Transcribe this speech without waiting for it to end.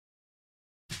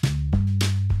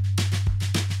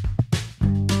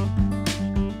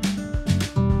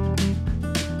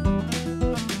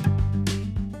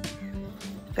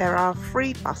There are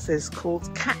free buses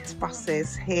called cat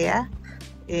buses here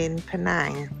in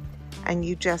Penang, and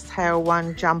you just hail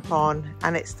one, jump on,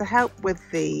 and it's to help with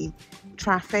the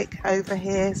traffic over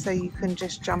here, so you can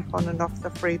just jump on and off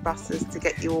the free buses to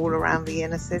get you all around the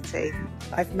inner city.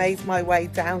 I've made my way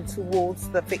down towards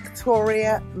the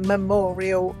Victoria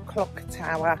Memorial Clock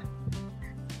Tower.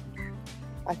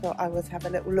 I thought I would have a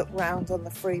little look round on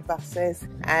the free buses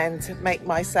and make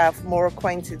myself more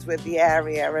acquainted with the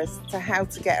area as to how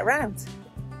to get around,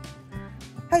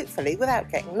 hopefully without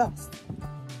getting lost.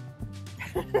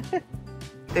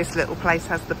 This little place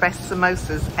has the best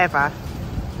samosas ever.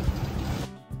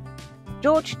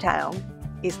 Georgetown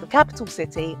is the capital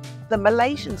city of the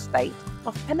Malaysian state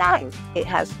of Penang. It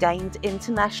has gained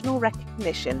international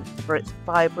recognition for its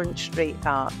vibrant street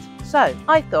art. So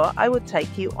I thought I would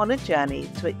take you on a journey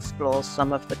to explore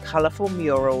some of the colourful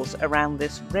murals around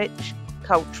this rich,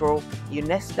 cultural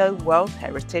UNESCO World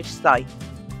Heritage Site.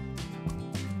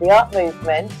 The art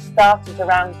movement started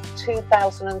around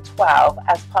 2012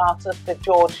 as part of the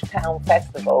Georgetown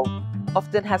Festival.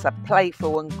 Often has a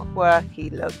playful and quirky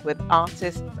look, with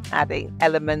artists adding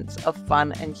elements of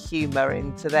fun and humour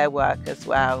into their work as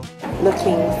well.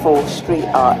 Looking for street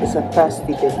art is a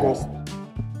thirsty business.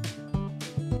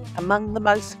 Among the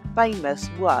most famous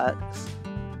works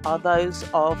are those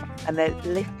of a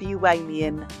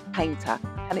Lithuanian painter,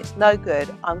 and it's no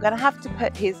good, I'm going to have to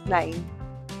put his name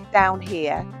down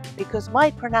here because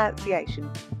my pronunciation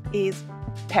is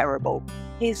terrible.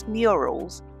 His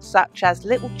murals, such as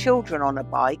little children on a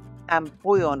bike and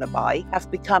boy on a bike,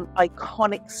 have become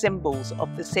iconic symbols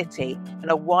of the city and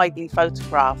are widely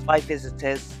photographed by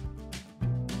visitors.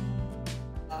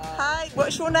 Hi,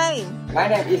 what's your name? My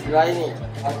name is Raini.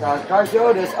 I can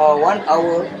show this 1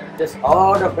 hour, just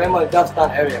all the famous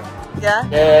Georgetown area. Yeah?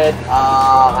 Then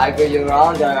I go you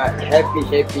around the happy.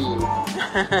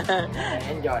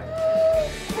 Enjoy.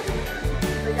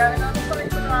 We're going on the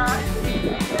ride.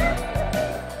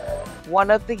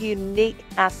 One of the unique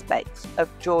aspects of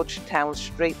Georgetown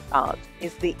street art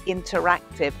is the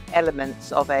interactive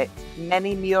elements of it.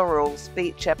 Many murals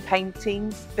feature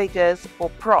paintings, figures or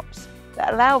props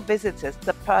that allow visitors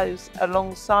to pose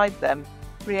alongside them,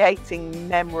 creating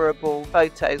memorable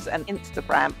photos and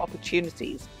Instagram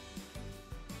opportunities.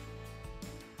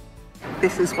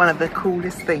 This is one of the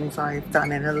coolest things I've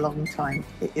done in a long time.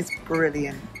 It is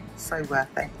brilliant, so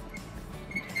worth it.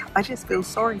 I just feel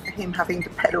sorry for him having to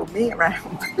pedal me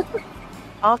around.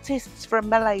 Artists from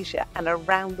Malaysia and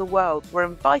around the world were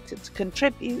invited to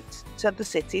contribute to the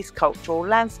city's cultural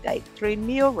landscape through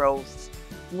murals.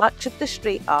 Much of the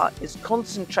street art is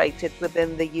concentrated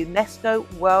within the UNESCO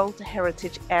World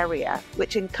Heritage Area,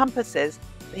 which encompasses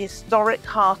the historic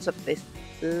heart of this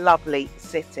lovely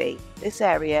city. This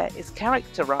area is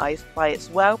characterised by its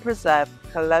well-preserved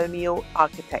colonial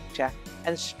architecture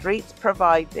and streets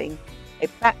providing a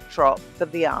backdrop for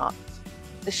the art.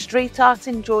 The street art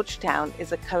in Georgetown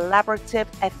is a collaborative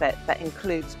effort that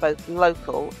includes both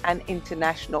local and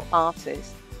international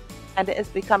artists, and it has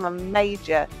become a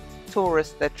major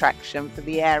tourist attraction for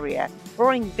the area,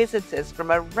 drawing visitors from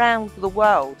around the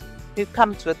world who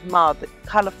come to admire the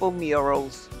colourful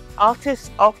murals.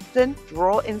 Artists often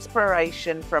draw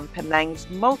inspiration from Penang's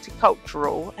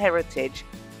multicultural heritage,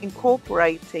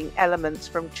 incorporating elements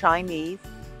from Chinese,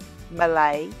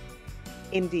 Malay,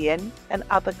 Indian and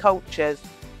other cultures.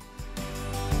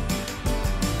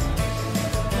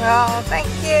 Oh, thank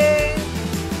you.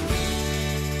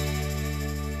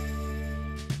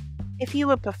 If you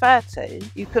would prefer to,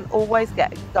 you can always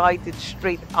get a guided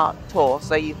street art tour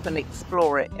so you can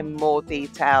explore it in more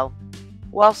detail.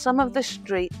 While some of the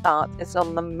street art is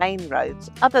on the main roads,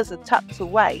 others are tucked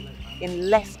away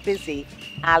in less busy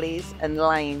alleys and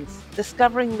lanes.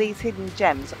 Discovering these hidden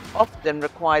gems often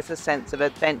requires a sense of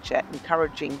adventure,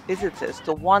 encouraging visitors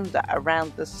to wander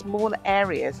around the small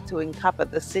areas to uncover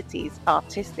the city's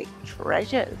artistic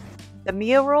treasures. The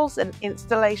murals and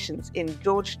installations in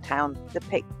Georgetown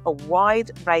depict a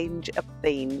wide range of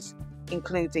themes,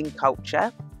 including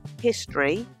culture,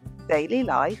 history, daily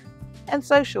life, and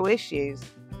social issues.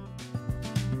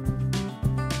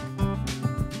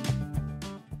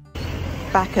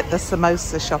 Back at the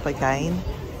samosa shop again,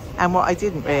 and what I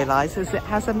didn't realise is it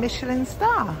has a Michelin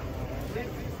star.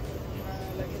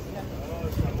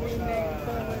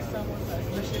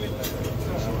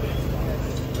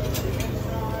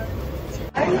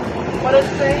 What it's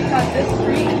saying that this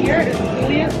street here is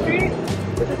Juliet Street,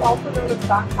 which is also known as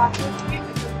Backpacker Street,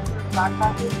 which is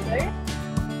backpackers today.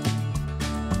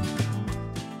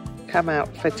 Come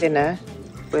out for dinner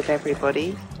with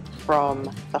everybody from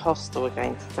the hostel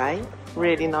again today.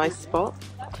 Really nice spot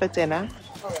for dinner.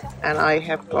 and I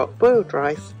have got boiled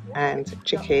rice and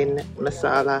chicken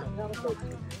masala.